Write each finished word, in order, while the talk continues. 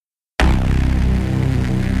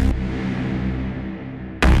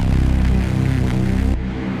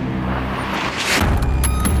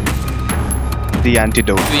The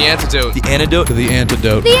Antidote. The Antidote. The Antidote. The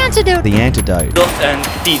Antidote. The Antidote. The Antidote. The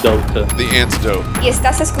Antidote. The Antidote. Y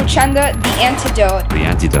estás escuchando The Antidote. The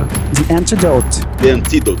Antidote. The Antidote. The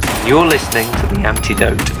Antidote. You're listening to The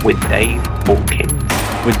Antidote with Dave Hawkins.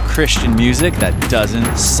 With Christian music that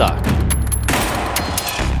doesn't suck.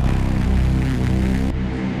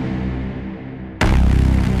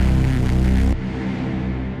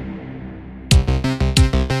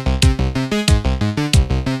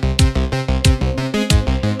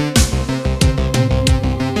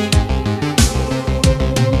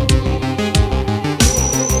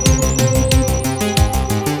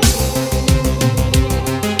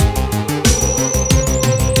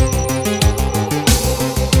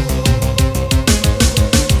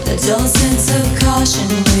 Don't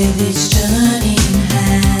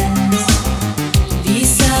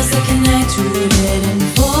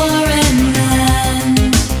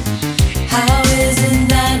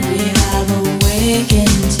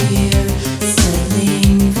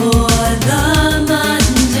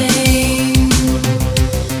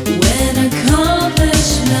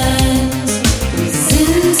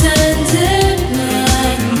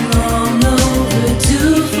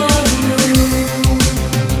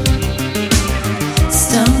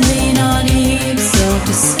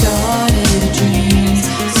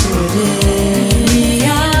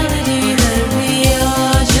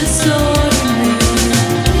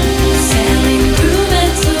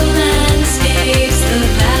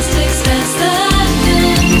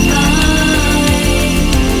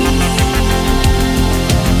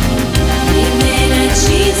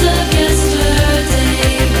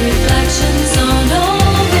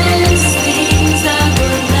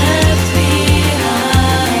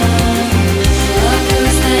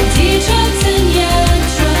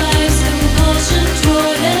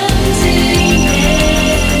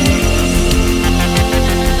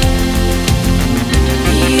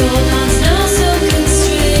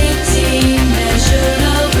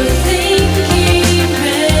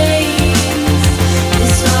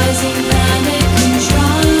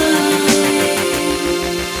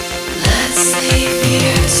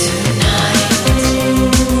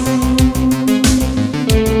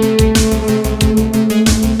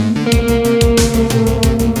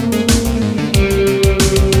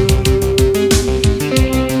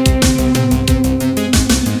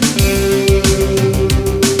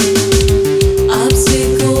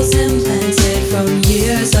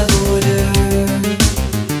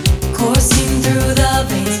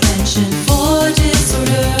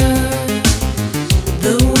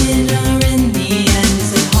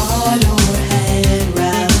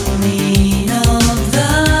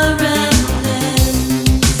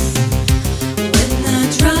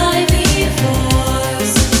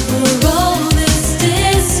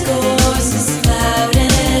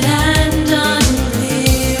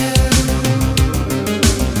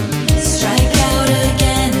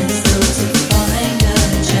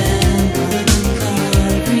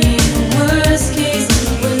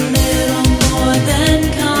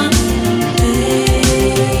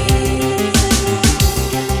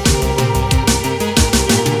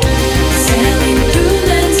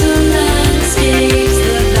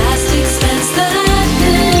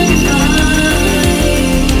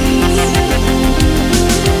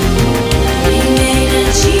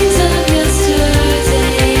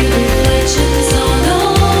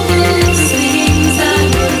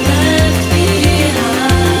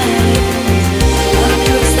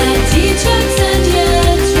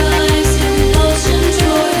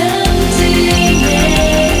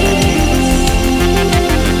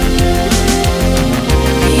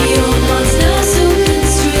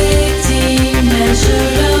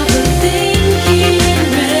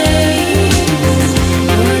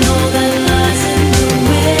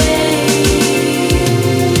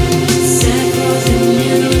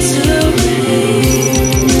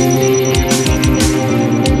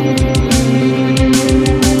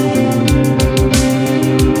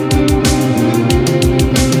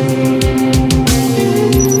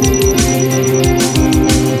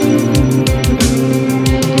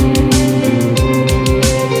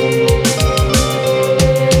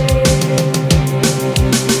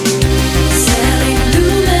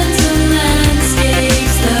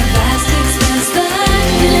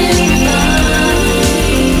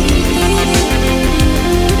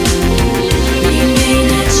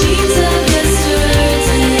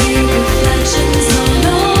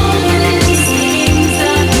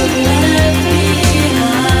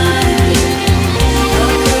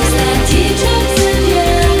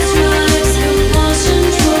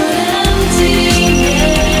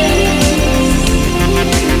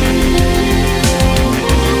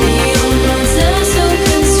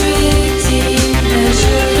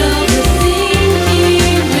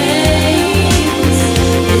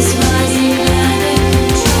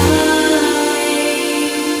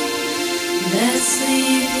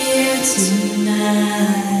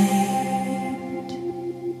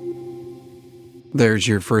There's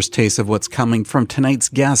your first taste of what's coming from tonight's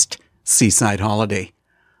guest, Seaside Holiday.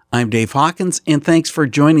 I'm Dave Hawkins, and thanks for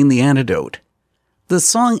joining The Antidote. The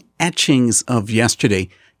song Etchings of Yesterday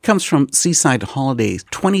comes from Seaside Holiday's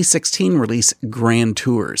 2016 release Grand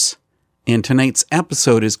Tours. And tonight's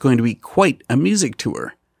episode is going to be quite a music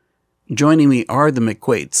tour. Joining me are the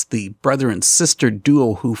McQuates, the brother and sister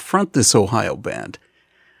duo who front this Ohio band.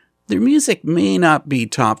 Their music may not be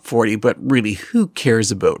top 40, but really, who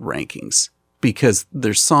cares about rankings? Because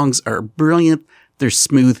their songs are brilliant, they're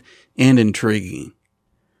smooth, and intriguing.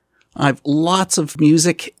 I've lots of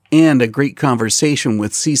music and a great conversation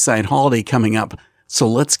with Seaside Holiday coming up, so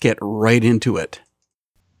let's get right into it.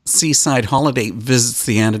 Seaside Holiday visits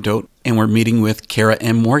The Antidote, and we're meeting with Cara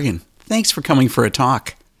M. Morgan. Thanks for coming for a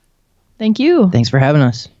talk. Thank you. Thanks for having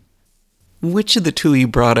us. Which of the two of you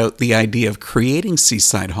brought out the idea of creating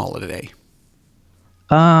Seaside Holiday?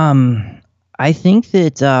 I think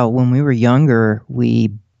that when we were younger,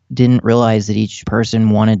 we didn't realize that each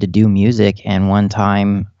person wanted to do music. And one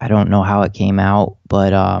time, I don't know how it came out,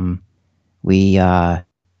 but we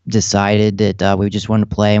decided that we just wanted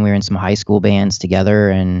to play, and we were in some high school bands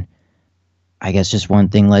together. And I guess just one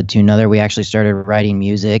thing led to another. We actually started writing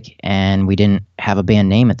music, and we didn't have a band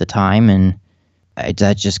name at the time. And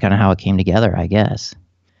that's just kind of how it came together, I guess.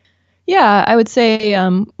 Yeah, I would say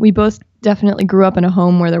we both definitely grew up in a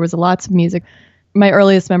home where there was lots of music. My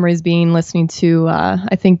earliest memories being listening to,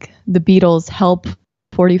 I think, the Beatles' Help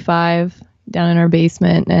 45 down in our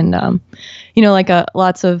basement. And,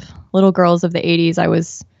 lots of little girls of the 80s, I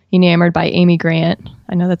was enamored by Amy Grant.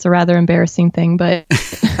 I know that's a rather embarrassing thing, but,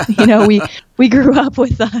 we grew up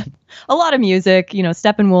with a lot of music,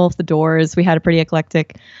 Steppenwolf, The Doors. We had a pretty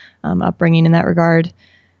eclectic upbringing in that regard.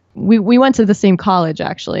 We went to the same college,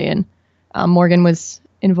 actually, and Morgan was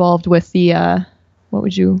involved with the, what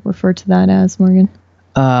would you refer to that as, Morgan?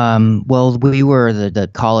 Well, we were the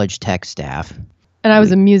college tech staff. And I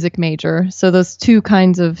was a music major. So those two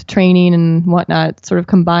kinds of training and whatnot sort of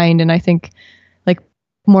combined. And I think, like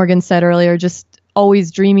Morgan said earlier, just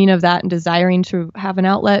always dreaming of that and desiring to have an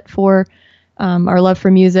outlet for our love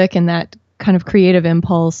for music and that kind of creative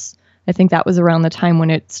impulse. I think that was around the time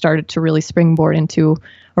when it started to really springboard into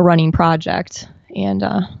a running project. And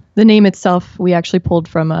the name itself, we actually pulled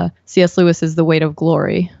from C.S. Lewis's The Weight of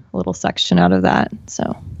Glory, a little section out of that.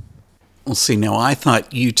 So, Well, see, now I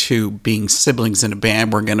thought you two, being siblings in a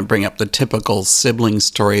band, were going to bring up the typical sibling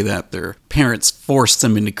story that their parents forced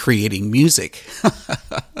them into creating music.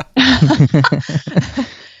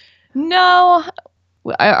 No,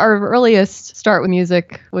 our earliest start with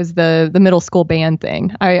music was the middle school band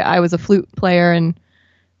thing. I was a flute player and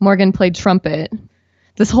Morgan played trumpet.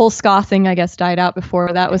 This whole ska thing, I guess, died out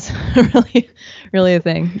before that was really a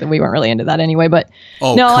thing. We weren't really into that anyway, but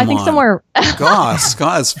I think somewhere...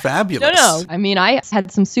 Ska is fabulous. No. I mean, I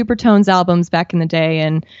had some Supertones albums back in the day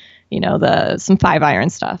and, some Five Iron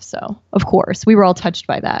stuff. So, of course, we were all touched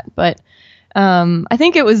by that. But I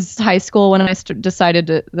think it was high school when I decided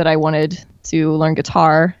that I wanted to learn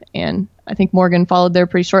guitar. And I think Morgan followed there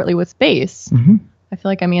pretty shortly with bass. Mm-hmm. I feel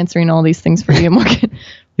like I'm answering all these things for you, Morgan.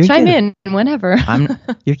 Chime in whenever.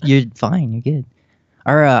 You're fine. You're good.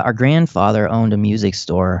 Our grandfather owned a music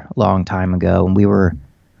store a long time ago, and we were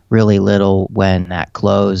really little when that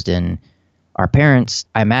closed. And our parents,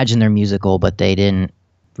 I imagine they're musical, but they didn't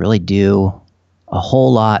really do a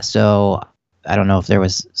whole lot. So I don't know if there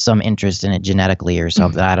was some interest in it genetically or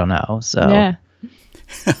something. I don't know. So yeah.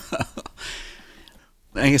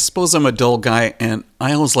 I suppose I'm a dull guy, and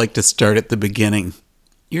I always like to start at the beginning.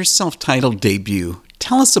 Your self-titled debut.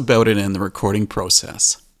 Tell us about it and the recording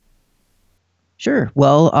process. Sure.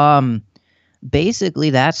 Well, basically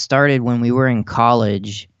that started when we were in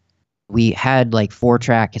college. We had like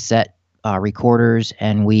 4-track cassette recorders,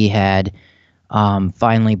 and we had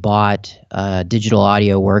finally bought a digital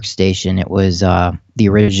audio workstation. It was the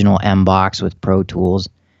original M-Box with Pro Tools.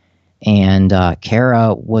 And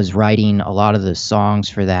Cara was writing a lot of the songs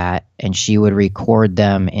for that, and she would record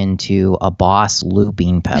them into a Boss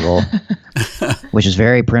looping pedal, which is a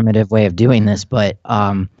very primitive way of doing this. But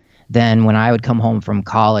then when I would come home from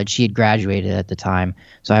college, she had graduated at the time,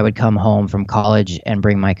 so I would come home from college and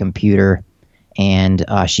bring my computer, and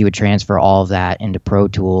she would transfer all of that into Pro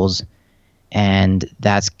Tools. And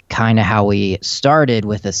that's kind of how we started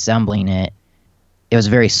with assembling it. It was a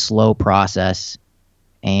very slow process,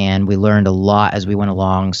 and we learned a lot as we went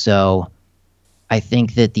along. So I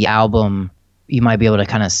think that the album, you might be able to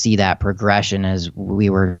kind of see that progression as we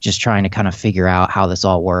were just trying to kind of figure out how this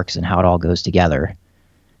all works and how it all goes together.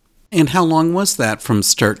 And how long was that from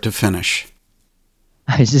start to finish?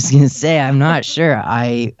 I was just going to say, I'm not sure.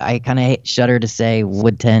 I kind of shudder to say,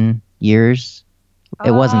 would 10 years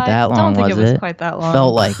It wasn't that long, I don't think was it was it? quite that long.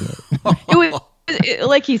 Felt like it.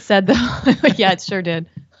 Like he said, though. Yeah, it sure did.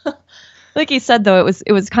 Like he said, though,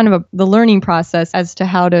 it was kind of the learning process as to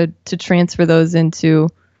how to transfer those into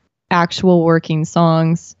actual working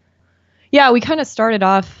songs. Yeah, we kind of started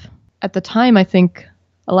off at the time, I think,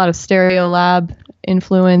 a lot of Stereolab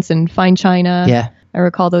influence and Fine China. Yeah. I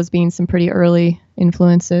recall those being some pretty early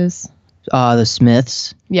influences. The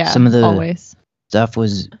Smiths. Yeah, some of the always. stuff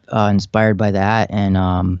was inspired by that, and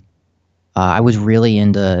I was really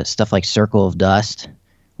into stuff like Circle of Dust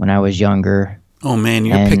when I was younger. Oh man,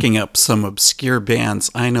 you're picking up some obscure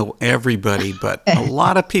bands. I know everybody, but a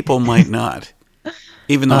lot of people might not.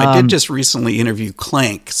 Even though I did just recently interview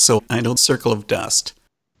Clank, so I know Circle of Dust.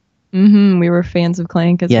 We were fans of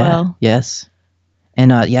Clank as well. Yes.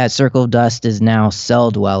 And Circle of Dust is now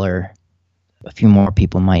Cell Dweller. A few more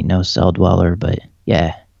people might know Cell Dweller, but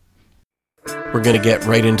yeah. We're going to get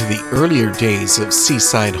right into the earlier days of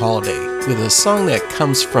Seaside Holiday with a song that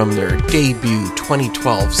comes from their debut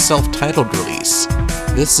 2012 self-titled release.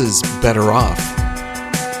 This is Better Off.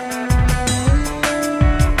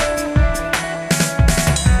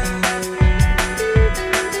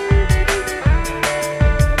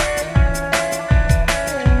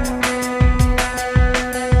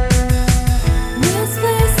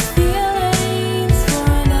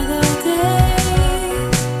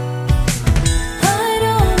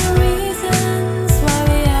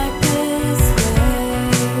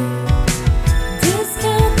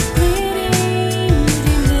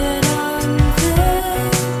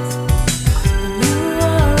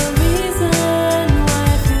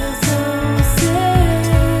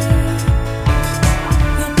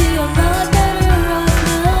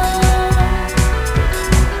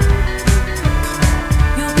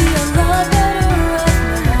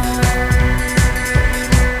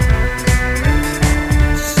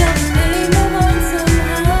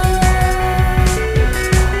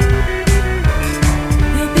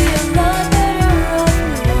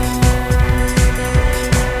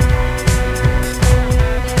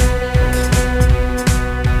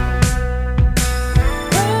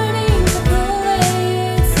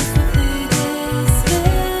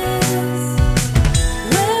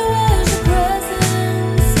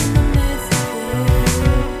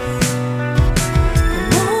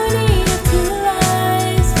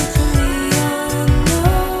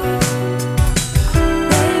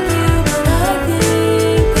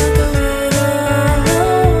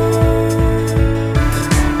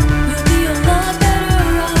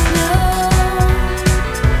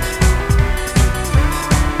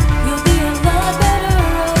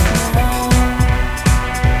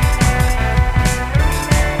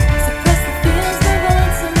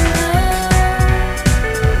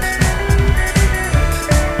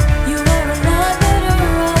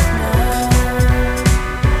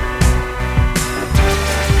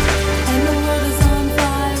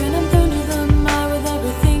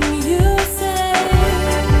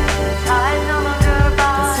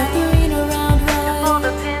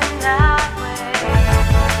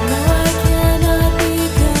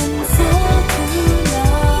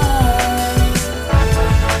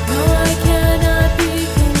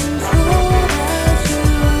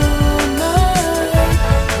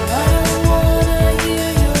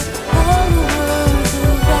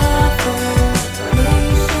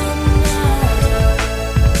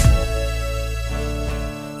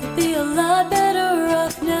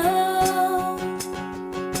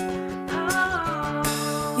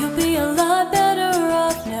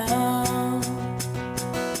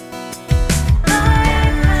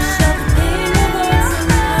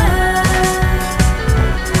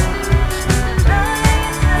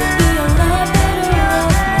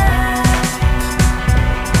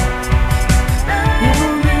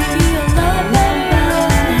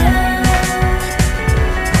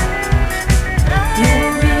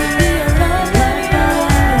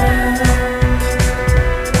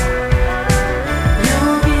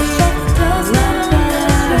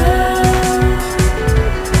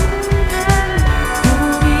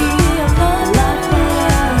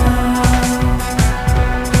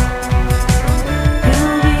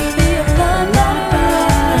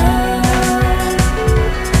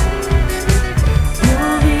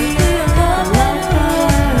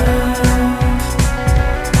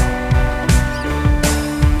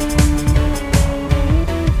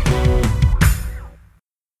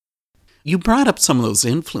 You brought up some of those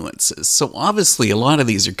influences, so obviously a lot of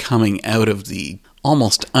these are coming out of the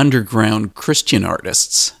almost underground Christian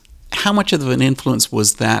artists. How much of an influence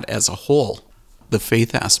was that as a whole, the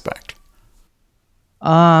faith aspect?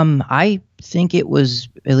 I think it was,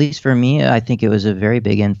 at least for me, I think it was a very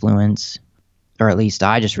big influence. or at least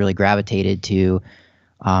I just really gravitated to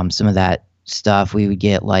some of that stuff. We would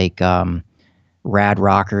get like Rad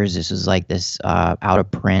Rockers. This was like this out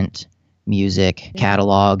of print music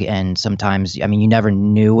catalog, and sometimes, I mean, you never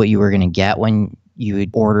knew what you were going to get when you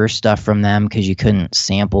would order stuff from them because you couldn't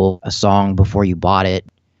sample a song before you bought it.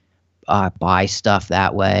 Buy stuff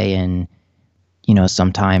that way, and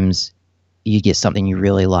sometimes you get something you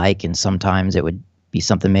really like, and sometimes it would be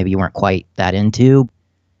something maybe you weren't quite that into.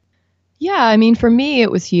 Yeah, I mean, for me,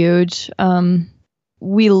 it was huge.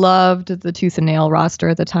 We loved the Tooth and Nail roster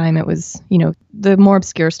at the time. It was, the more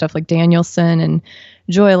obscure stuff like Danielson and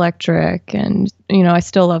Joy Electric, and, I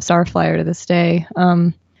still love Starflyer to this day.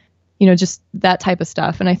 Just that type of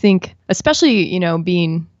stuff. And I think, especially,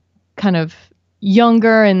 being kind of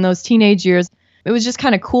younger in those teenage years, it was just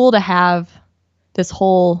kind of cool to have this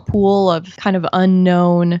whole pool of kind of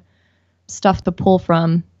unknown stuff to pull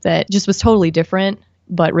from that just was totally different,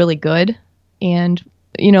 but really good. And,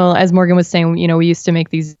 as Morgan was saying, we used to make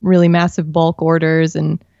these really massive bulk orders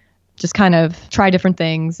and just kind of try different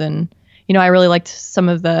things. And, I really liked some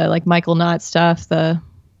of the like Michael Knott stuff, the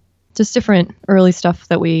just different early stuff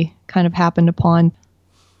that we kind of happened upon.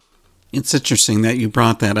 It's interesting that you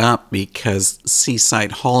brought that up because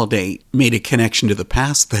Seaside Holiday made a connection to the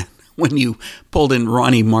past then when you pulled in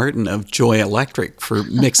Ronnie Martin of Joy Electric for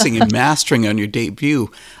mixing and mastering on your debut.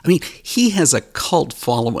 I mean, he has a cult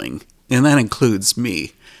following, and that includes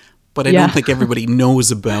me, but I don't think everybody knows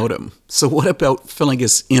about him. So what about filling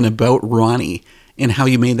us in about Ronnie and how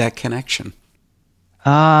you made that connection?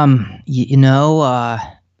 I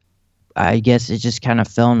guess it just kind of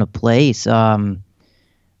fell into place.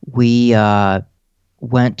 We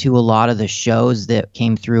went to a lot of the shows that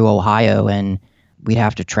came through Ohio, and we'd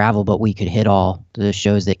have to travel, but we could hit all the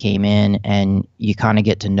shows that came in, and you kind of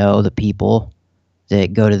get to know the people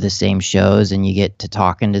that go to the same shows, and you get to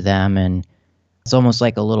talking to them, and it's almost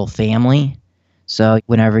like a little family. So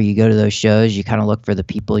whenever you go to those shows, you kind of look for the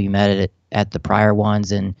people you met at the prior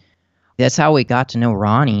ones, and that's how we got to know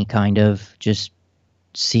Ronnie, kind of just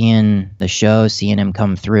seeing the show, seeing him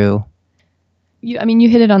come through. You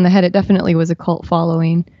hit it on the head. It definitely was a cult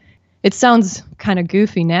following. It sounds kind of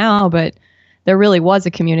goofy now, but there really was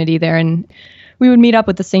a community there, and we would meet up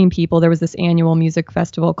with the same people. There was this annual music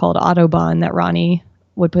festival called Autobahn that Ronnie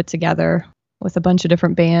would put together with a bunch of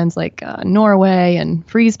different bands like Norway and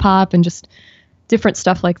Freeze Pop and just different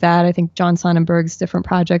stuff like that. I think John Sonnenberg's different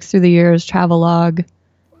projects through the years, Travelogue.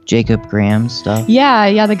 Jacob Graham's stuff.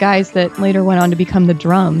 Yeah, the guys that later went on to become the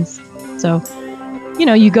Drums. So,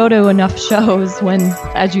 you go to enough shows when,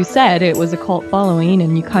 as you said, it was a cult following,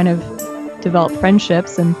 and you kind of develop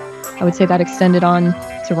friendships, and I would say that extended on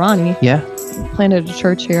to Ronnie. Yeah. We planted a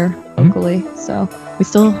church here locally, so we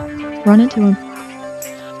still run into him.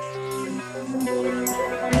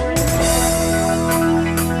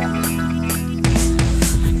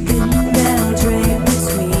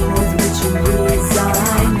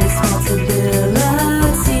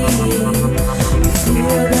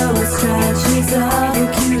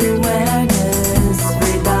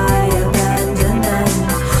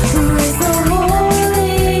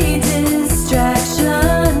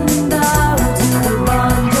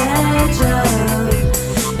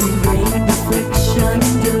 With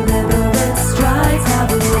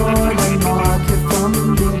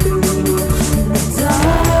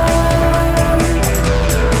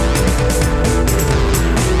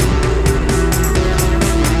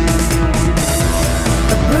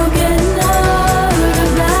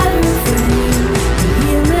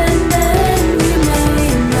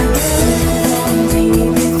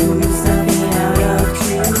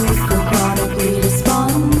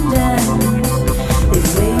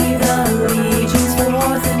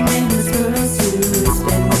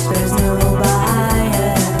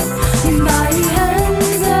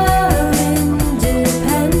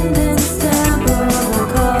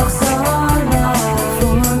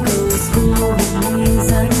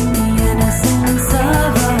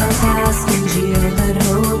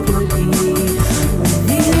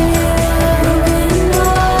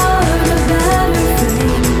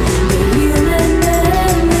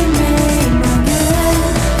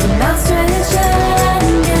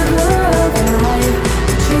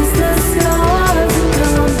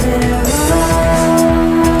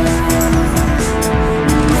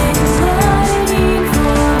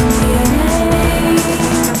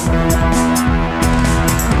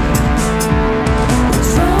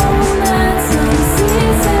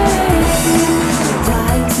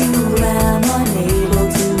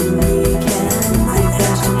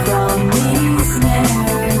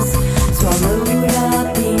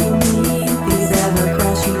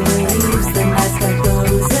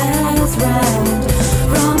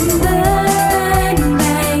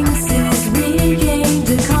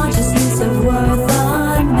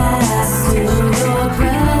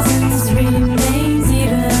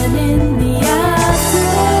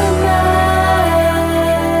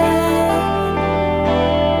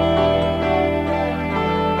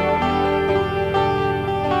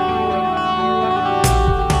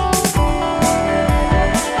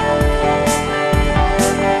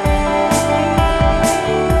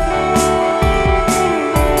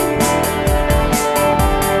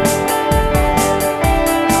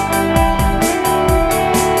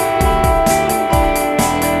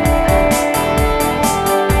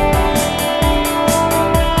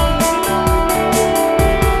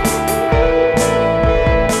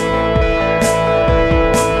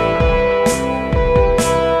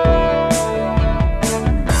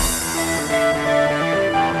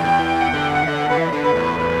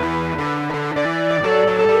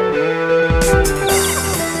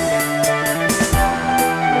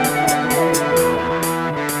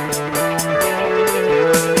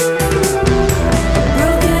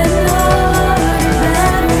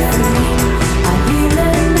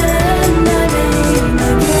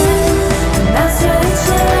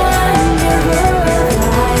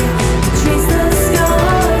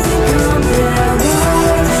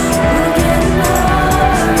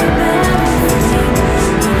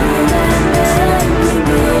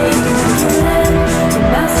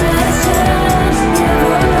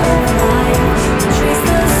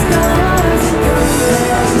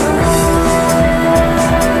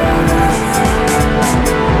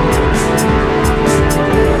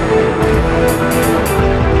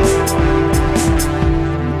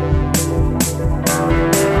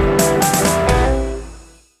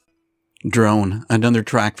Drone, another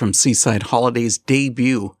track from Seaside Holiday's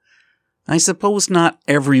debut. I suppose not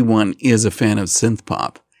everyone is a fan of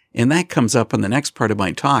synth-pop, and that comes up in the next part of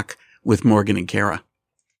my talk with Morgan and Cara.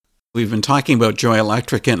 We've been talking about Joy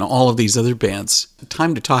Electric and all of these other bands.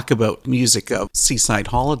 Time to talk about music of Seaside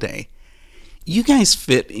Holiday. You guys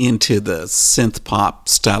fit into the synth-pop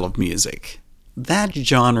style of music. That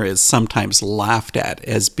genre is sometimes laughed at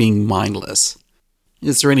as being mindless.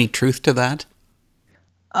 Is there any truth to that?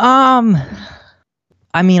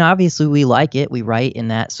 I mean, obviously we like it. We write in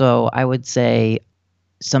that. So I would say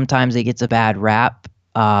sometimes it gets a bad rap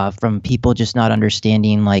from people just not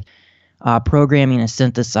understanding, like, programming a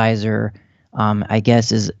synthesizer, I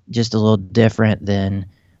guess, is just a little different than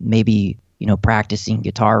maybe, practicing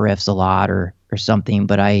guitar riffs a lot or something.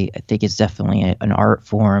 But I think it's definitely an art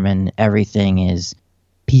form, and everything is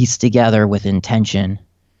pieced together with intention.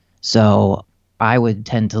 So I would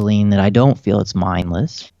tend to lean that I don't feel it's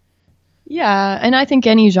mindless. Yeah, and I think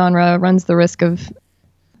any genre runs the risk of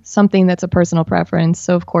something that's a personal preference.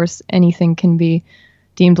 So, of course, anything can be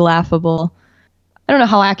deemed laughable. I don't know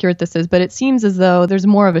how accurate this is, but it seems as though there's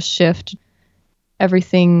more of a shift.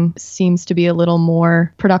 Everything seems to be a little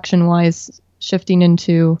more production-wise shifting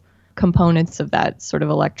into components of that sort of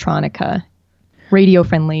electronica,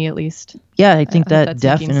 radio-friendly at least. Yeah, I think that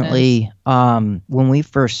that's making definitely, when we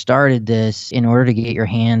first started this, in order to get your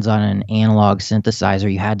hands on an analog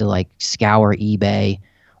synthesizer, you had to scour eBay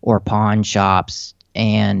or pawn shops,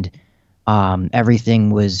 and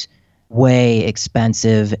everything was way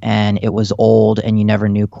expensive, and it was old, and you never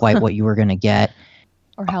knew quite what you were going to get.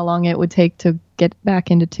 Or how long it would take to get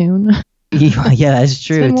back into tune. Yeah, that's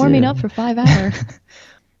true. It's been warming too. up for 5 hours.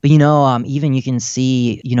 But, even you can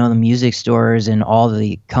see, the music stores and all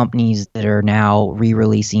the companies that are now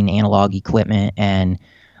re-releasing analog equipment. And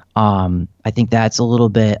I think that's a little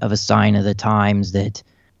bit of a sign of the times that,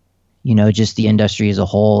 just the industry as a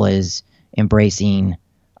whole is embracing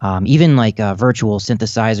even virtual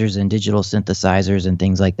synthesizers and digital synthesizers and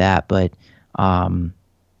things like that. But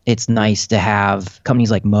it's nice to have companies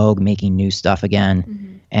like Moog making new stuff again.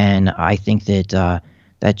 Mm-hmm. And I think that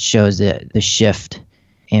that shows the shift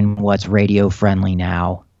in what's radio friendly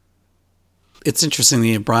now. It's interesting that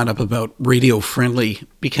you brought up about radio friendly,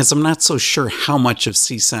 because I'm not so sure how much of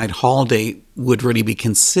Seaside Holiday would really be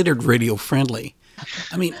considered radio friendly.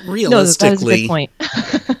 I mean, realistically, no, that is a good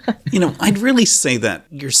point. I'd really say that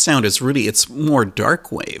your sound is it's more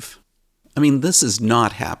dark wave. I mean, this is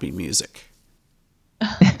not happy music.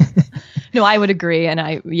 No, I would agree. And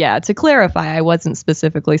to clarify, I wasn't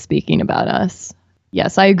specifically speaking about us.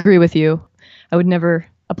 Yes, I agree with you. I would never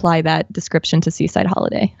apply that description to Seaside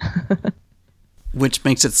Holiday. Which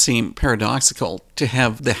makes it seem paradoxical to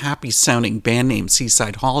have the happy sounding band name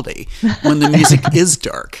Seaside Holiday when the music is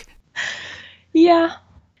dark. Yeah.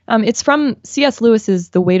 It's from C.S. Lewis's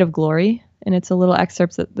The Weight of Glory, and it's a little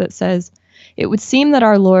excerpt that says, "It would seem that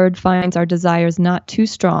our Lord finds our desires not too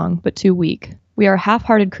strong, but too weak. We are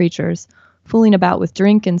half-hearted creatures, fooling about with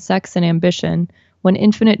drink and sex and ambition, when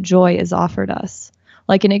infinite joy is offered us.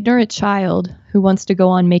 Like an ignorant child who wants to go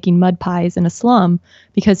on making mud pies in a slum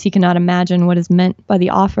because he cannot imagine what is meant by the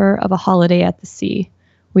offer of a holiday at the sea.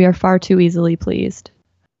 We are far too easily pleased."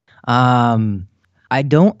 I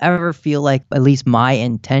don't ever feel like, at least my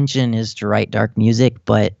intention is to write dark music,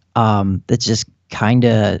 but that's just kind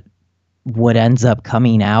of what ends up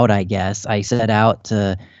coming out, I guess. I set out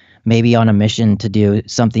to maybe on a mission to do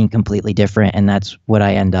something completely different, and that's what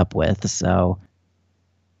I end up with. So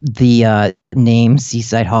the name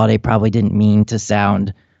Seaside Holiday probably didn't mean to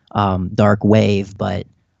sound dark wave, but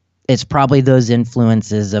it's probably those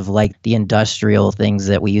influences of the industrial things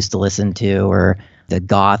that we used to listen to, or the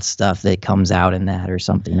goth stuff that comes out in that or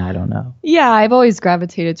something. I don't know. Yeah, I've always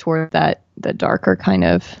gravitated toward that darker kind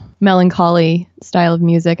of melancholy style of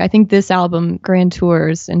music. I think this album, Grand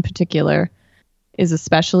Tours in particular, is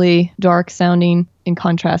especially dark sounding in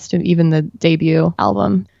contrast to even the debut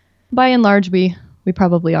album. By and large, we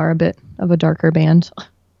probably are a bit of a darker band.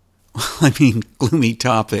 I mean, gloomy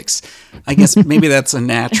topics. I guess maybe that's a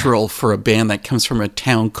natural for a band that comes from a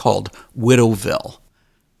town called Widowville.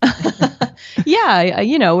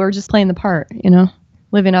 Yeah, we're just playing the part,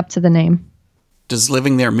 living up to the name. Does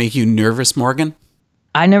living there make you nervous, Morgan?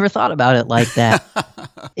 I never thought about it like that.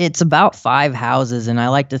 It's about 5 houses, and I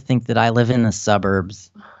like to think that I live in the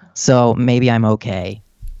suburbs, so maybe I'm okay.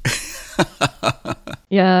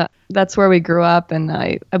 Yeah, that's where we grew up, and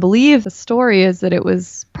I believe the story is that it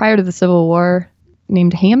was prior to the Civil War,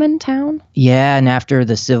 named Hammond Town. Yeah, and after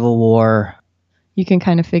the Civil War, you can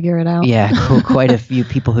kind of figure it out. Yeah, quite a few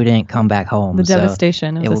people who didn't come back home. The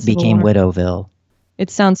devastation of the Civil became War. Widowville. It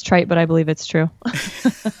sounds trite, but I believe it's true.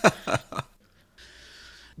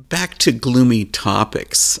 back to gloomy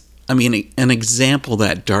topics. I mean, an example of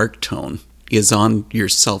that dark tone is on your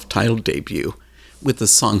self-titled debut with the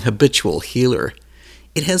song Habitual Healer.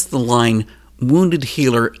 It has the line, "Wounded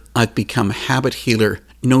healer, I've become habit healer,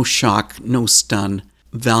 no shock, no stun,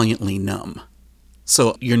 valiantly numb."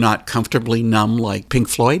 So you're not comfortably numb like Pink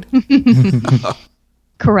Floyd?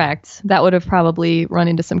 Correct. That would have probably run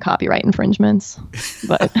into some copyright infringements.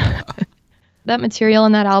 But that material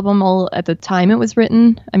in that album, at the time it was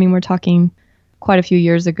written, I mean, we're talking quite a few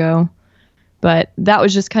years ago, but that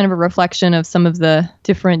was just kind of a reflection of some of the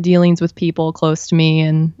different dealings with people close to me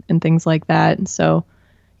and things like that. And so,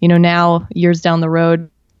 now, years down the road,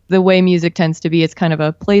 the way music tends to be, it's kind of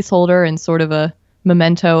a placeholder and sort of a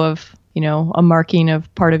memento of, a marking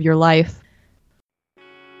of part of your life.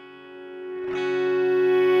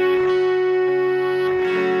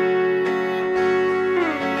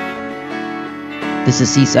 This is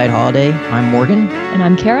Seaside Holiday. I'm Morgan. And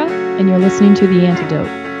I'm Cara, and you're listening to The Antidote.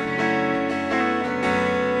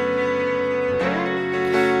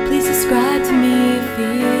 Please describe to me a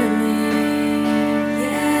feeling,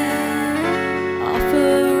 yeah.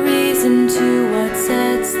 Offer a reason to what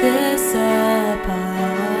sets this apart.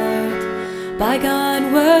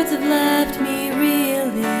 Bygone words have left me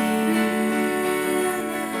reeling,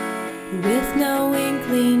 with no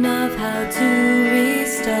inkling of how to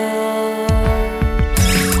restart.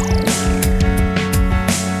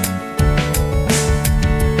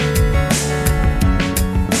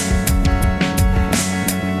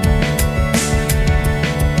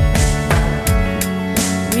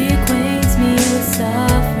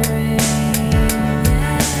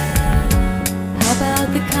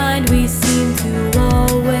 We seem to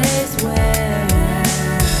always wear.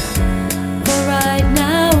 For right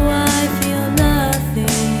now I feel nothing.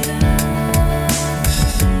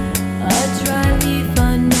 A dry leaf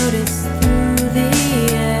unnoticed through the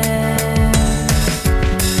air.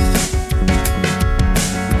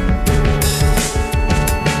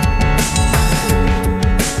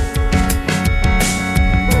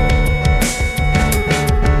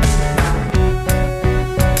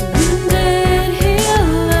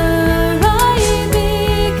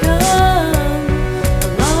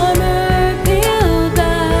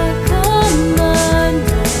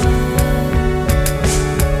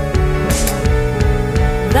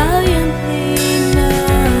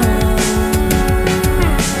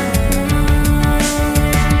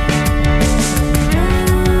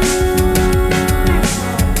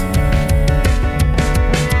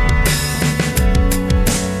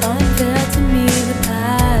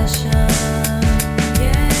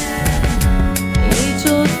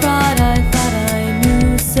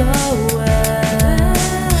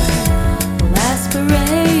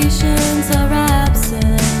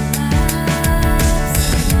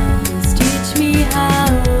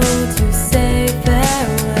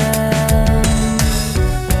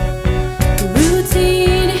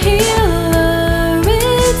 Wounded healer,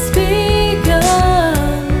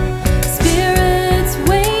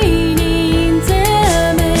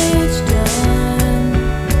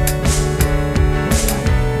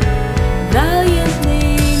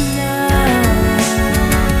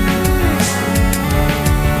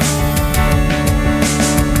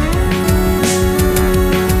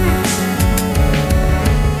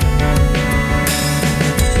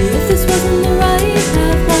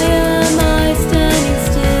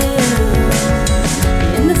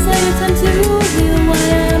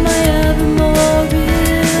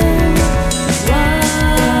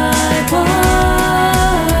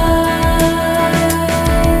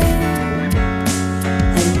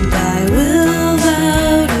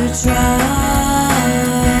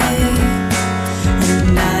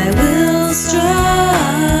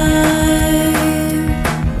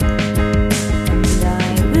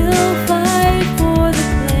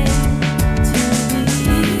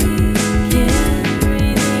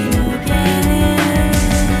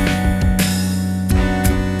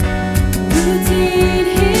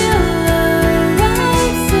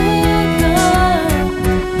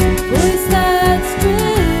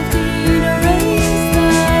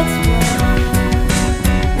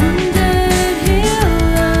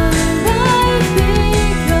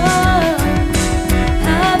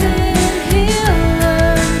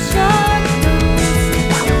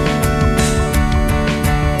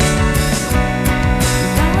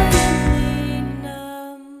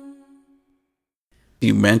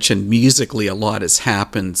 You mentioned musically a lot has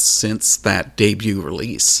happened since that debut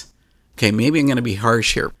release. Okay, maybe I'm going to be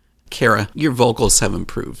harsh here. Cara, your vocals have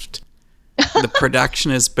improved. The production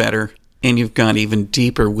is better, and you've gone even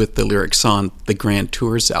deeper with the lyrics on the Grand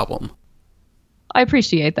Tours album. I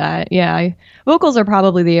appreciate that. Yeah, vocals are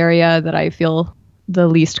probably the area that I feel the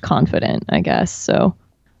least confident, I guess. So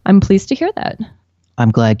I'm pleased to hear that.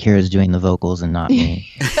 I'm glad Kara's doing the vocals and not me.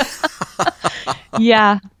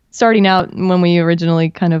 Yeah. Starting out when we originally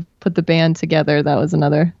kind of put the band together, that was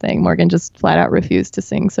another thing. Morgan just flat out refused to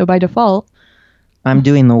sing. So by default, I'm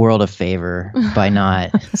doing the world a favor by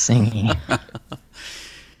not singing.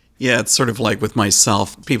 Yeah, it's sort of like with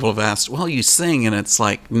myself. People have asked, well, you sing, and it's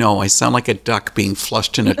like, no, I sound like a duck being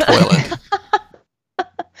flushed in a toilet.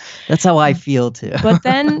 That's how I feel too. But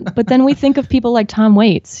then we think of people like Tom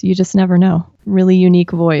Waits. You just never know. Really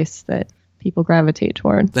unique voice that people gravitate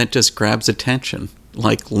toward. That just grabs attention,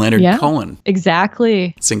 like Leonard Cohen.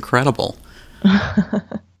 Exactly. It's incredible.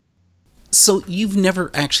 So you've never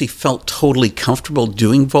actually felt totally comfortable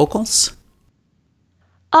doing vocals?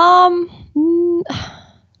 Not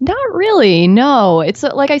really. No. It's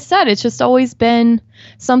like I said, it's just always been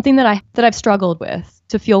something that I've struggled with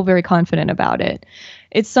to feel very confident about it.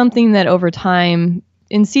 It's something that over time,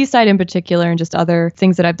 in Seaside in particular, and just other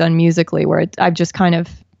things that I've done musically, where I've just kind of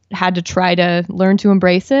had to try to learn to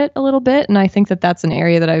embrace it a little bit. And I think that that's an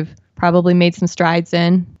area that I've probably made some strides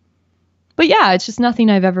in. But yeah, it's just nothing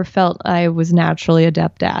I've ever felt I was naturally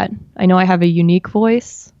adept at. I know I have a unique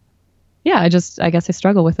voice. Yeah, I guess I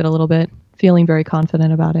struggle with it a little bit, feeling very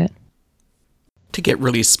confident about it. To get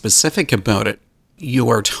really specific about it,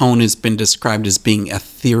 your tone has been described as being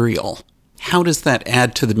ethereal. How does that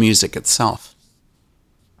add to the music itself?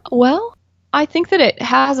 Well, I think that it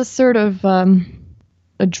has a sort of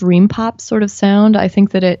a dream pop sort of sound. I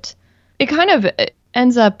think that it kind of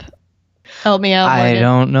ends up... Help me out, Morgan. I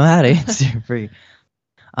don't know how to answer for you.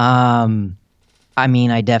 I mean,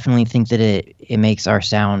 I definitely think that it makes our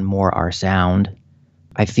sound more our sound.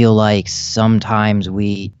 I feel like sometimes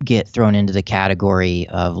we get thrown into the category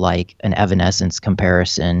of like an Evanescence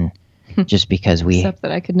comparison just because we Except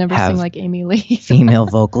that I could never sing like Amy Lee. female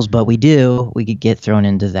vocals, but we do. We could get thrown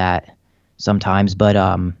into that sometimes, but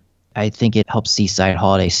I think it helps Seaside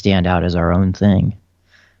Holiday stand out as our own thing.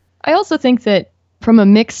 I also think that from a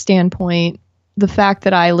mix standpoint, the fact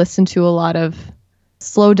that I listened to a lot of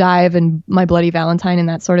Slow Dive and My Bloody Valentine and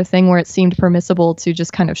that sort of thing, where it seemed permissible to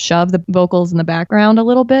just kind of shove the vocals in the background a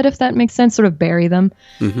little bit, if that makes sense, sort of bury them.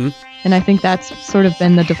 Mm-hmm. And I think that's sort of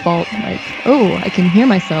been the default, like, oh, I can hear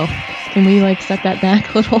myself. Can we like set that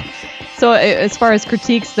back a little? So as far as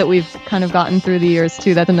critiques that we've kind of gotten through the years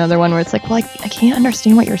too, that's another one where it's like, well, I can't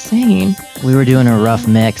understand what you're saying. We were doing a rough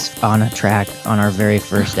mix on a track on our very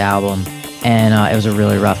first album, and it was a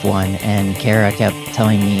really rough one. And Cara kept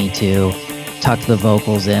telling me to tuck the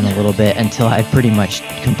vocals in a little bit until I pretty much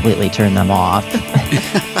completely turned them off.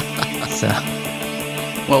 So,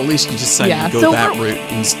 well, at least you decided to go that route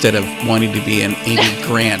instead of wanting to be an Amy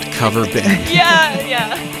Grant cover band. Yeah.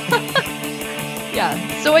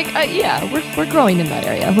 So we're growing in that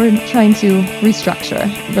area. We're trying to restructure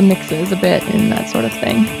the mixes a bit and that sort of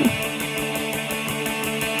thing.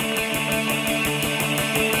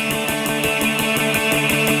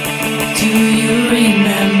 Do you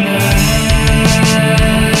remember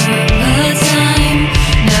a time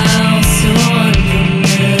now so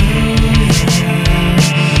unfamiliar?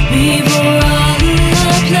 Before all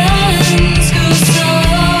our plans go so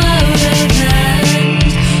out of hand,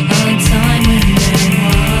 a time when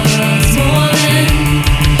there was more than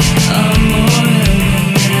a moral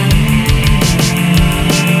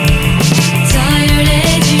tired,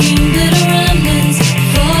 aging, bitter remnants,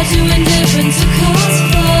 far too indifferent to cause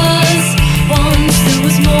fuss. Once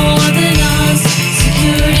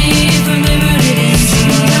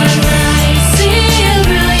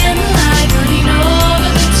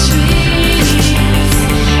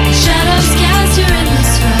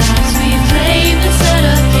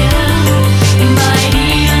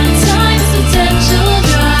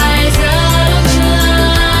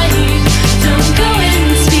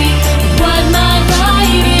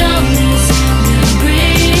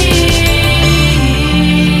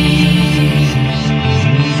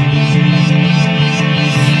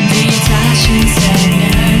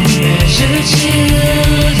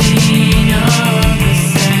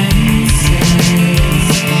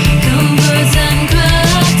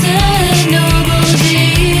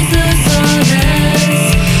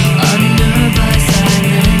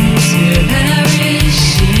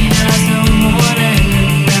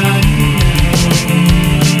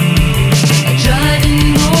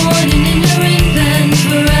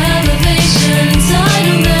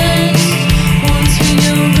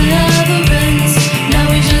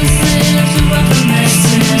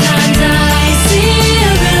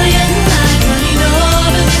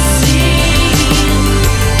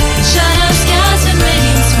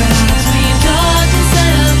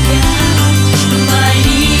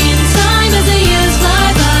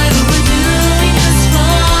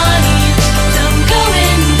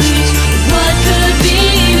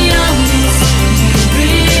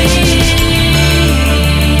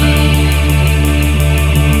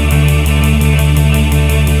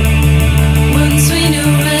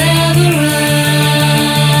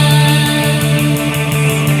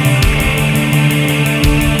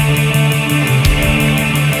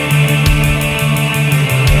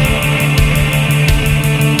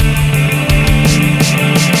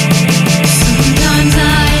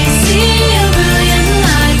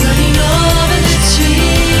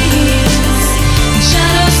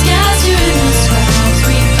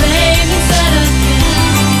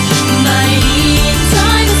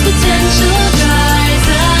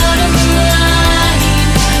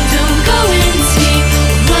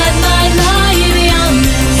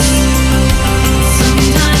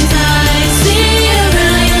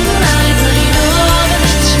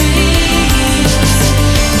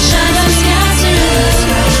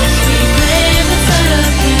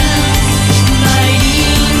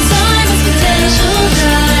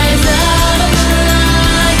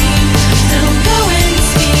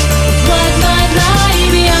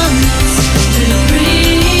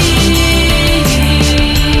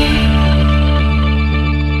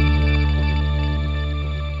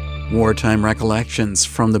Wartime Recollections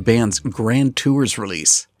from the band's Grand Tours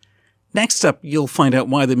release. Next up, you'll find out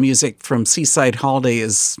why the music from Seaside Holiday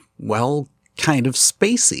is, well, kind of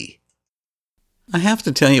spacey. I have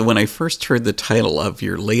to tell you, when I first heard the title of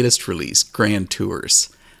your latest release, Grand Tours,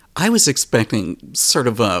 I was expecting sort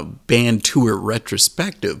of a band tour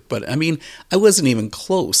retrospective, but I wasn't even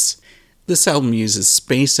close. This album uses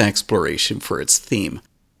space exploration for its theme.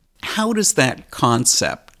 How does that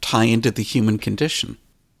concept tie into the human condition?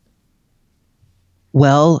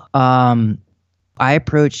 Well, I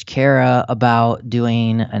approached Cara about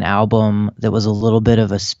doing an album that was a little bit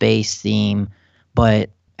of a space theme, but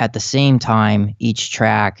at the same time, each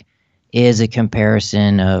track is a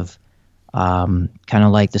comparison of kind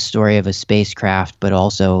of like the story of a spacecraft, but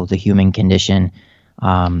also the human condition.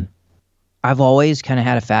 I've always kind of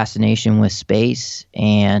had a fascination with space,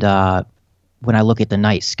 and when I look at the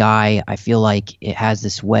night sky, I feel like it has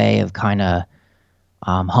this way of kind of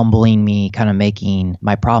humbling me, kind of making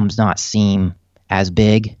my problems not seem as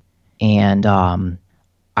big. And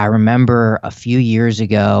I remember a few years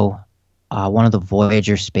ago, one of the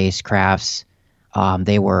Voyager spacecrafts,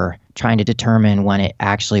 they were trying to determine when it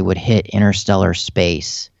actually would hit interstellar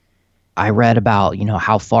space. I read about,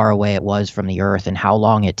 how far away it was from the Earth and how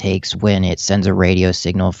long it takes when it sends a radio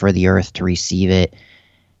signal for the Earth to receive it,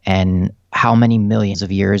 and how many millions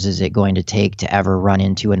of years is it going to take to ever run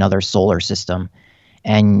into another solar system.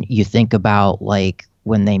 And you think about, like,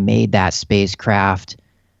 when they made that spacecraft,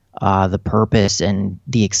 the purpose and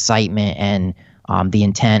the excitement and the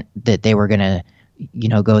intent that they were going to,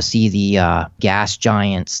 go see the gas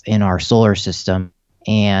giants in our solar system.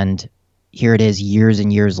 And here it is years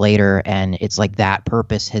and years later, and it's like that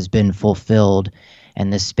purpose has been fulfilled,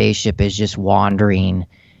 and this spaceship is just wandering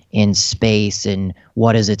in space, and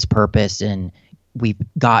what is its purpose? And we've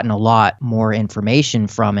gotten a lot more information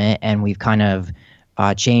from it, and we've kind of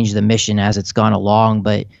changed the mission as it's gone along.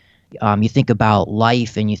 But you think about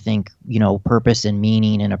life, and you think, purpose and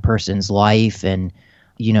meaning in a person's life, and,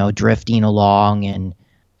 drifting along. And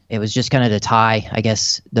it was just kind of to tie, I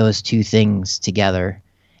guess, those two things together.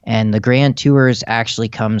 And the Grand Tours actually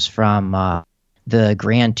comes from the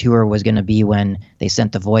Grand Tour was going to be when they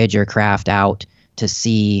sent the Voyager craft out to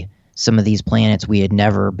see some of these planets we had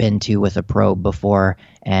never been to with a probe before.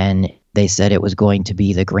 And they said it was going to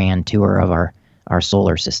be the Grand Tour of our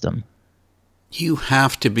solar system. You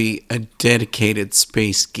have to be a dedicated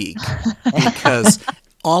space geek, because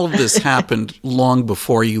all of this happened long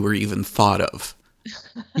before you were even thought of.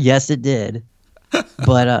 Yes, it did.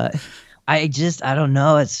 But I don't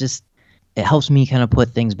know. It's just, it helps me kind of put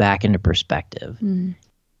things back into perspective. Mm.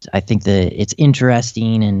 I think that it's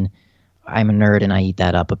interesting, and I'm a nerd and I eat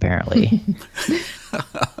that up, apparently.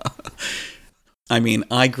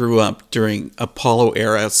 I grew up during Apollo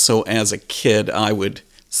era, so as a kid, I would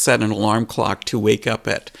set an alarm clock to wake up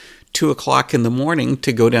at 2 o'clock in the morning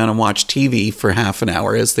to go down and watch TV for half an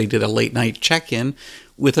hour as they did a late night check-in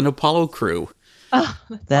with an Apollo crew. Oh,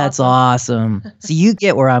 that's awesome. So you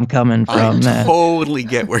get where I'm coming from. I totally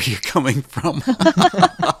get where you're coming from.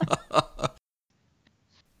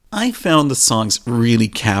 I found the songs really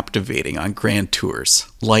captivating on Grand Tours,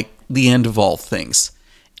 like The End of All Things.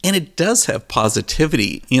 And it does have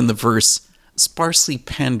positivity in the verse, sparsely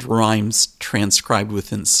penned rhymes transcribed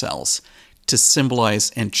within cells to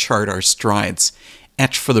symbolize and chart our strides,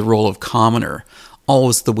 etched for the role of commoner,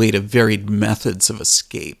 always the way to varied methods of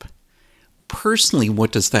escape. Personally,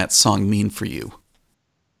 what does that song mean for you?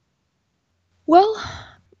 Well,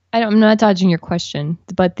 I'm not dodging your question,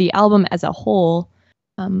 but the album as a whole,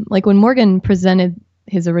 like when Morgan presented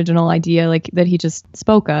his original idea, like that he just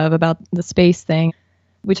spoke of about the space thing,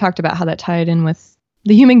 we talked about how that tied in with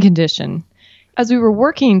the human condition. As we were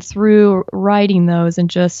working through writing those, and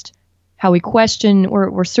just how we question,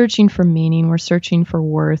 we're searching for meaning, we're searching for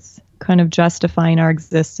worth, kind of justifying our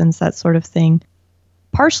existence, that sort of thing.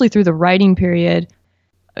 Partially through the writing period,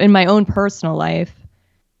 in my own personal life,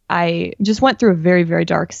 I just went through a very, very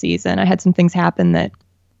dark season. I had some things happen that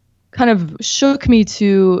kind of shook me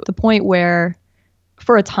to the point where,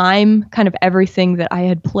 for a time, kind of everything that I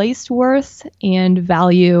had placed worth and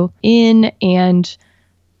value in, and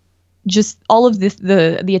just all of this,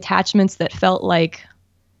 the attachments that felt like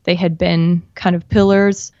they had been kind of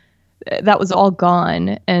pillars, that was all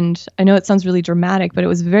gone. And I know it sounds really dramatic, but it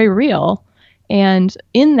was very real. And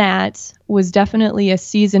in that was definitely a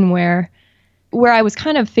season where I was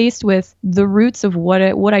kind of faced with the roots of what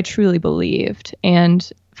I truly believed.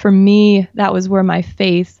 And for me, that was where my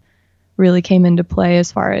faith really came into play,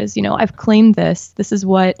 as far as, I've claimed this. This is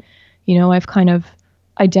what, I've kind of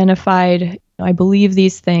identified. I believe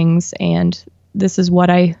these things, and this is what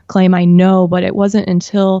I claim I know. But it wasn't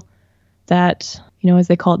until that, as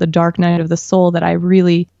they call it, the dark night of the soul, that I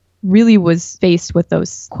really, really was faced with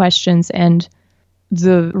those questions and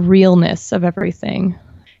the realness of everything.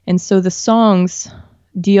 And so the songs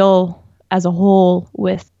deal as a whole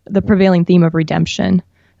with the prevailing theme of redemption.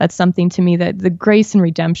 That's something to me that the grace and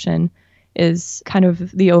redemption is kind of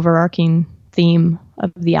the overarching theme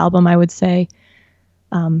of the album, I would say.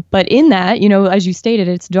 But in that, as you stated,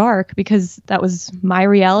 it's dark because that was my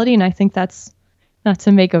reality. And I think that's not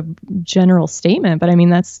to make a general statement, but I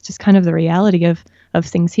mean, that's just kind of the reality of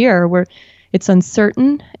things here, where it's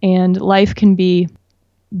uncertain and life can be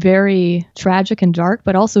very tragic and dark,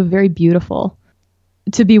 but also very beautiful.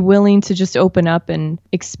 To be willing to just open up and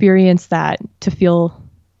experience that, to feel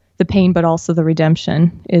the pain, but also the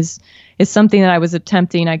redemption is something that I was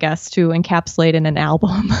attempting, I guess, to encapsulate in an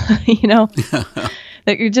album,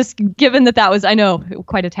 that you're just given that was, I know,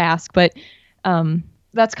 quite a task, but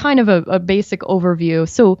that's kind of a basic overview.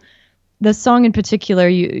 So the song in particular,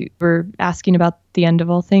 you were asking about the end of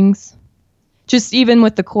all things. Just even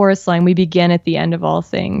with the chorus line, we begin at the end of all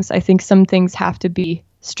things. I think some things have to be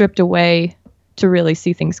stripped away to really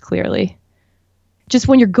see things clearly. Just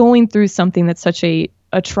when you're going through something that's such a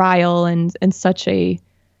trial and such a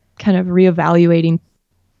kind of reevaluating,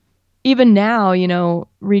 even now,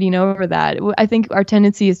 reading over that, I think our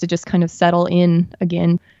tendency is to just kind of settle in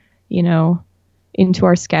again, into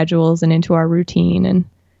our schedules and into our routine. And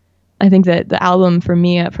I think that the album for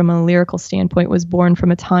me, from a lyrical standpoint, was born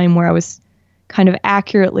from a time where I was kind of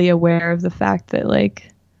accurately aware of the fact that, like,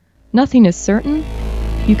 nothing is certain.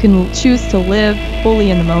 You can choose to live fully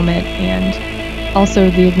in the moment, and also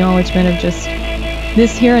the acknowledgement of just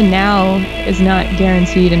this here and now is not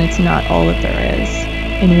guaranteed, and it's not all that there is,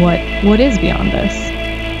 and what is beyond this. Is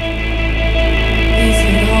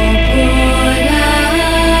it all poured out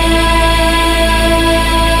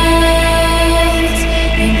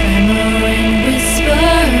in clamoring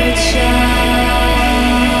whispered shouts?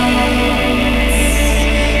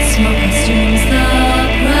 Smoke consumes the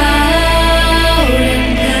proud and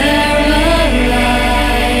paralyzed.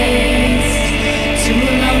 Two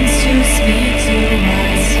lungs to speak, two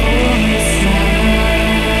eyes for sight.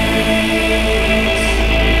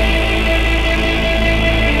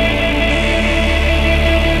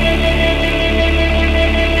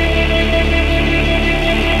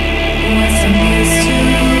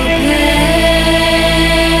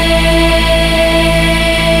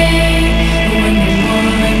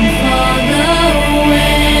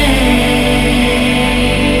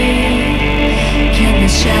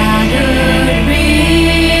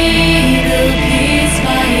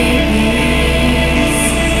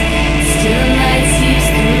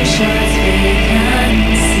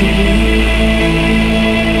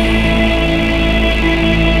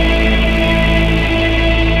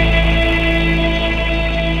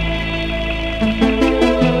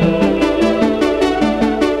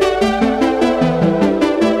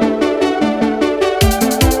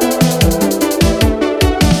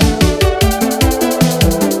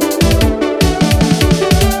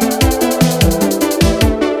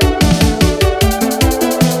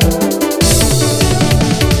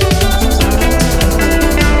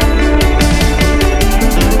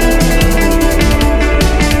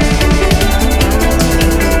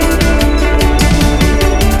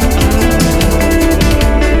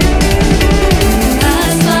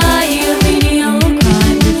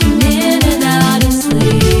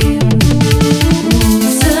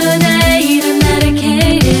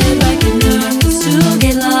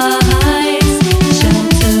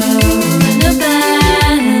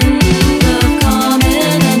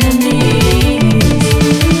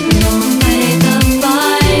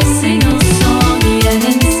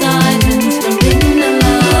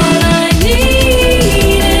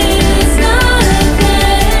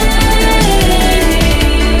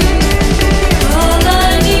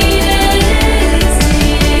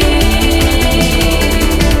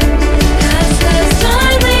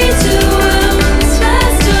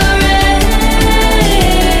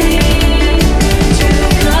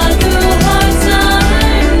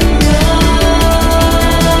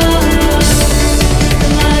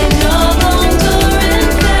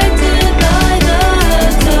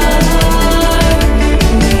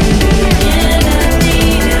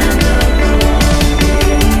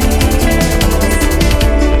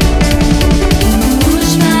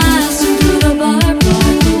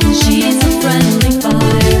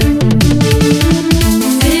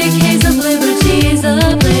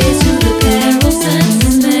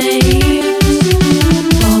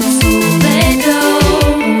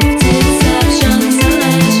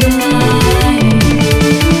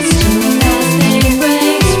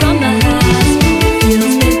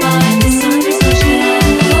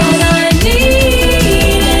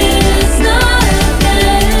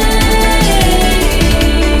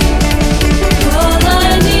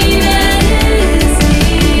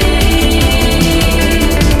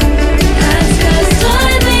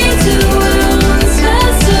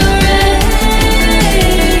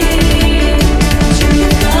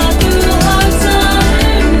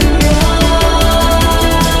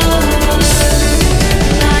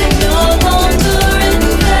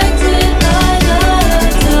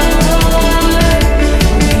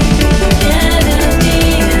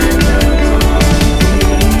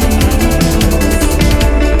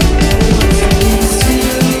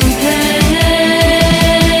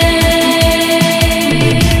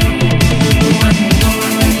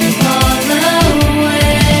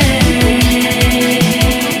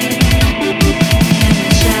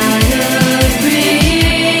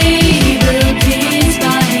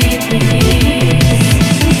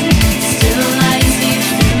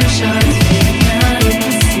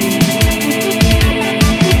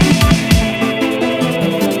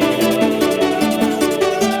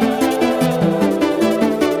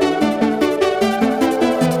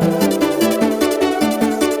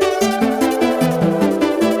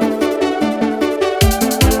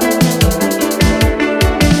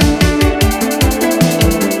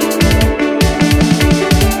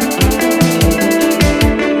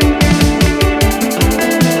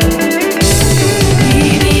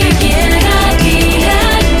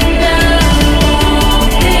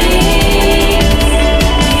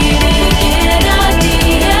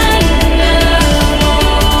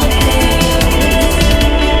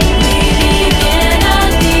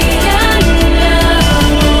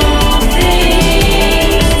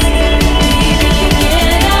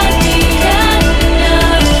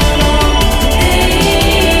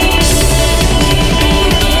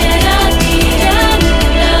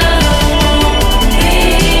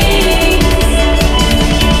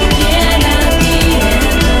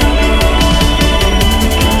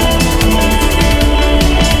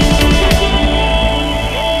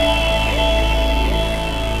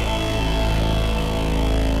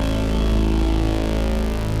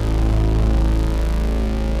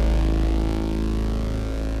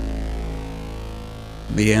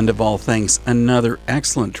 the end of all things, another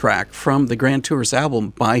excellent track from the Grand Tours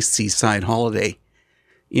album by Seaside Holiday.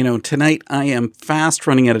 You know, tonight I am fast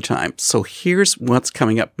running out of time, so here's what's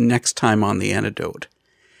coming up next time on The Antidote.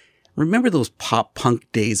 Remember those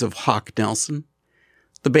pop-punk days of Hawk Nelson?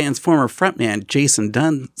 The band's former frontman, Jason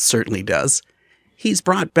Dunn, certainly does. He's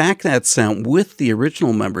brought back that sound with the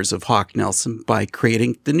original members of Hawk Nelson by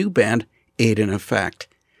creating the new band, Aid in Effect.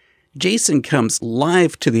 Jason comes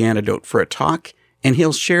live to The Antidote for a talk, and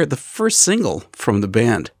he'll share the first single from the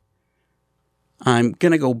band. I'm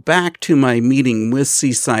going to go back to my meeting with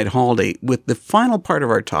Seaside Holiday with the final part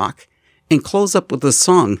of our talk and close up with the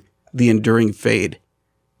song, The Enduring Fade.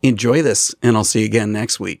 Enjoy this, and I'll see you again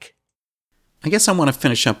next week. I guess I want to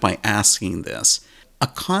finish up by asking this. A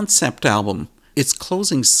concept album, its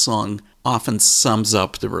closing song often sums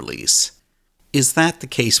up the release. Is that the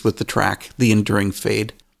case with the track, The Enduring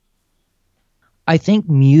Fade? I think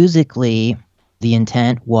musically, the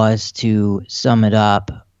intent was to sum it up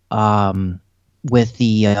with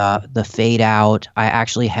the fade out. I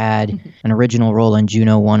actually had an original roll in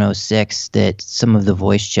Juno 106 that some of the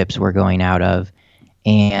voice chips were going out of,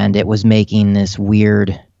 and it was making this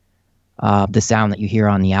weird, the sound that you hear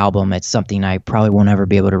on the album. It's something I probably won't ever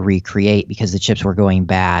be able to recreate because the chips were going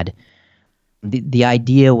bad. The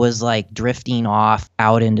idea was like drifting off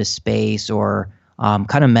out into space or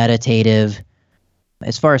kind of meditative.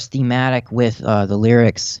 As far as thematic with the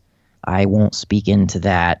lyrics, I won't speak into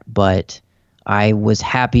that, but I was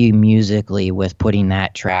happy musically with putting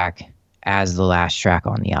that track as the last track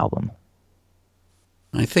on the album.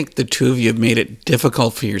 I think the two of you have made it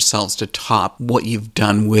difficult for yourselves to top what you've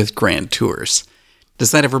done with Grand Tours. Does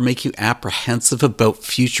that ever make you apprehensive about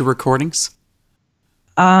future recordings?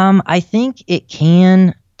 I think it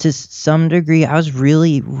can to some degree. I was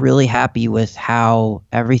really, really happy with how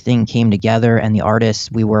everything came together and the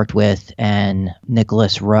artists we worked with and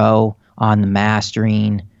Nicholas Rowe on the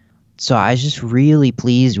mastering. So I was just really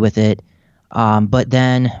pleased with it. But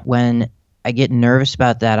then when I get nervous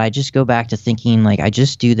about that, I just go back to thinking like I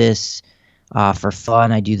just do this for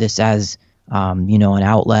fun. I do this as, an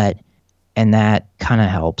outlet, and that kind of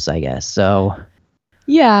helps, I guess. So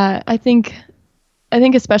yeah, I think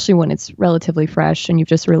especially when it's relatively fresh and you've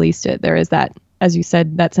just released it, there is that, as you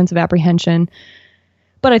said, that sense of apprehension.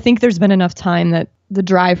 But I think there's been enough time that the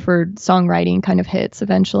drive for songwriting kind of hits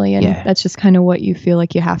eventually. And that's just kind of what you feel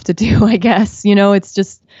like you have to do, I guess.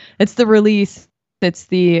 It's the release. It's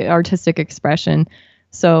the artistic expression.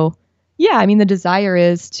 So, yeah, I mean, the desire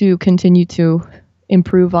is to continue to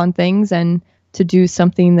improve on things and to do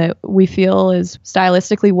something that we feel is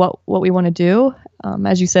stylistically what we want to do.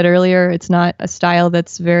 As you said earlier, it's not a style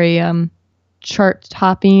that's very chart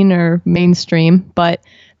topping or mainstream, but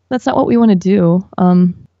that's not what we want to do.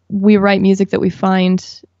 We write music that we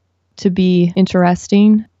find to be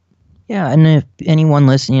interesting. Yeah, and if anyone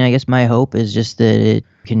listening, I guess my hope is just that it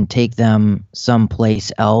can take them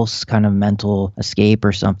someplace else, kind of mental escape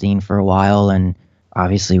or something for a while. And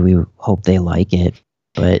obviously we hope they like it,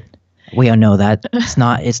 but we all know that it's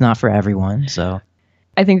not for everyone. So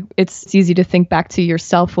I think it's easy to think back to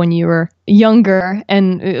yourself when you were younger.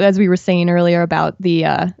 And as we were saying earlier about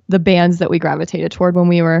the bands that we gravitated toward when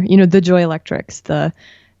we were, the Joy Electrics, the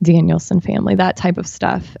Danielson family, that type of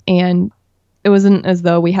stuff. And it wasn't as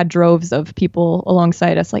though we had droves of people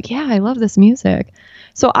alongside us like, yeah, I love this music.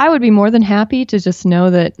 So I would be more than happy to just know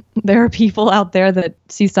that there are people out there that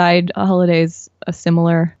Seaside Holiday is a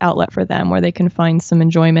similar outlet for them where they can find some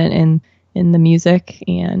enjoyment in the music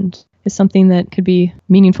and is something that could be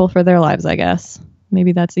meaningful for their lives, I guess.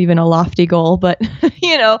 Maybe that's even a lofty goal, but,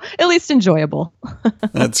 at least enjoyable.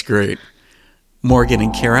 That's great. Morgan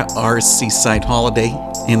and Cara are Seaside Holiday,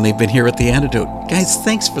 and they've been here at The Antidote. Guys,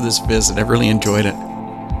 thanks for this visit. I really enjoyed it.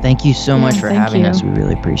 Thank you so much for having us. We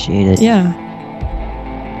really appreciate it. Yeah.